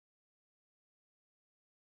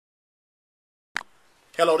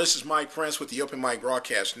Hello, this is Mike Prince with the OpenMic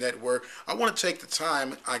Broadcast Network. I want to take the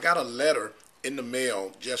time, I got a letter in the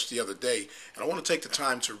mail just the other day, and I want to take the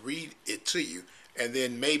time to read it to you, and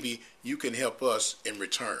then maybe you can help us in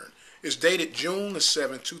return. It's dated June the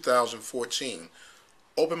 7th, 2014.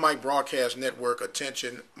 OpenMic Broadcast Network,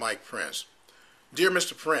 attention, Mike Prince. Dear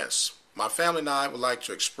Mr. Prince, my family and I would like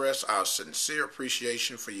to express our sincere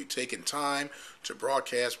appreciation for you taking time to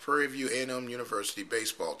broadcast Prairie View A&M University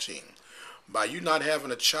baseball team. By you not having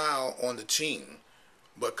a child on the team,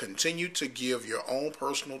 but continue to give your own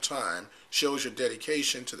personal time shows your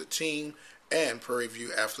dedication to the team and Prairie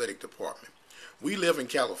View Athletic Department. We live in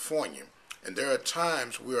California, and there are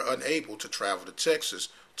times we are unable to travel to Texas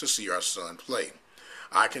to see our son play.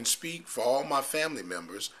 I can speak for all my family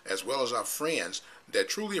members as well as our friends that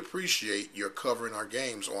truly appreciate your covering our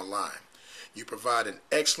games online. You provide an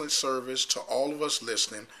excellent service to all of us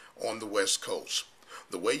listening on the West Coast.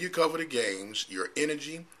 The way you cover the games, your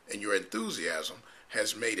energy, and your enthusiasm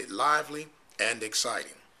has made it lively and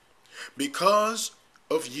exciting. Because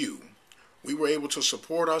of you, we were able to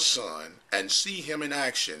support our son and see him in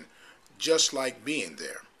action, just like being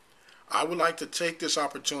there. I would like to take this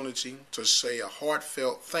opportunity to say a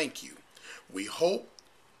heartfelt thank you. We hope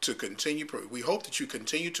that you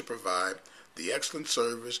continue to provide the excellent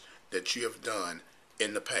service that you have done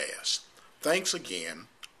in the past. Thanks again,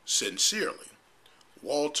 sincerely,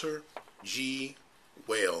 Walter G.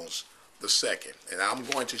 Wells II. And I'm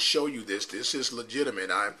going to show you this. This is legitimate.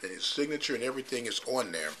 His signature and everything is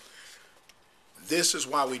on there. This is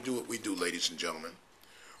why we do what we do, ladies and gentlemen.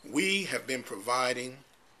 We have been providing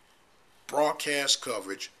broadcast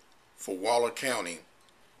coverage for Waller County.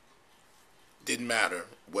 Didn't matter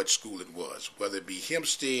what school it was, whether it be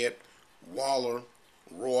Hempstead, Waller,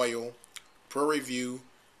 Royal, Prairie View,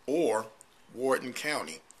 or Wharton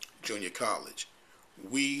County Junior College.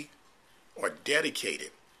 We are dedicated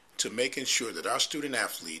to making sure that our student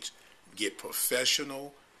athletes get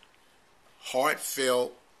professional,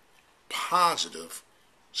 heartfelt, positive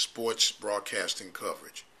sports broadcasting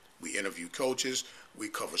coverage. We interview coaches. We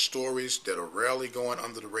cover stories that are rarely going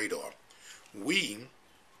under the radar. We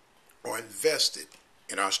are invested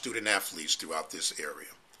in our student athletes throughout this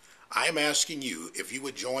area. I am asking you if you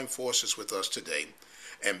would join forces with us today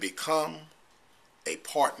and become a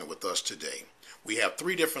partner with us today. We have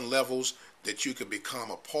 3 different levels that you can become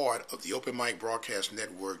a part of the OpenMic Broadcast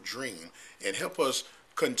Network dream and help us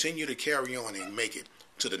continue to carry on and make it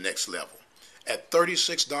to the next level. At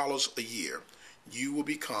 $36 a year, you will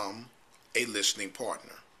become a listening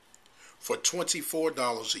partner. For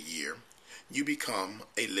 $24 a year, you become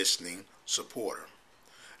a listening supporter.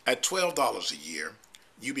 At $12 a year,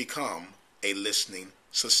 you become a listening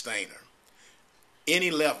sustainer. Any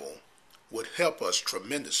level would help us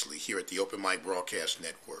tremendously here at the OpenMic Broadcast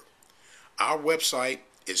Network. Our website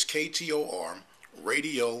is ktorradio.com.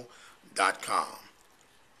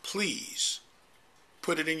 Please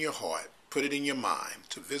put it in your heart, put it in your mind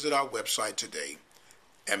to visit our website today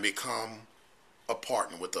and become a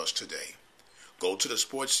partner with us today. Go to the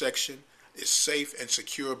sports section. It's safe and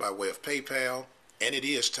secure by way of PayPal, and it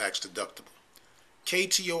is tax deductible.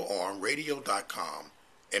 ktorradio.com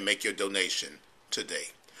and make your donation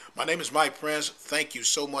today. My name is Mike Prince. Thank you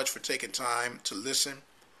so much for taking time to listen.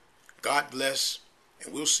 God bless,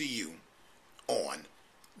 and we'll see you on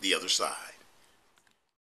the other side.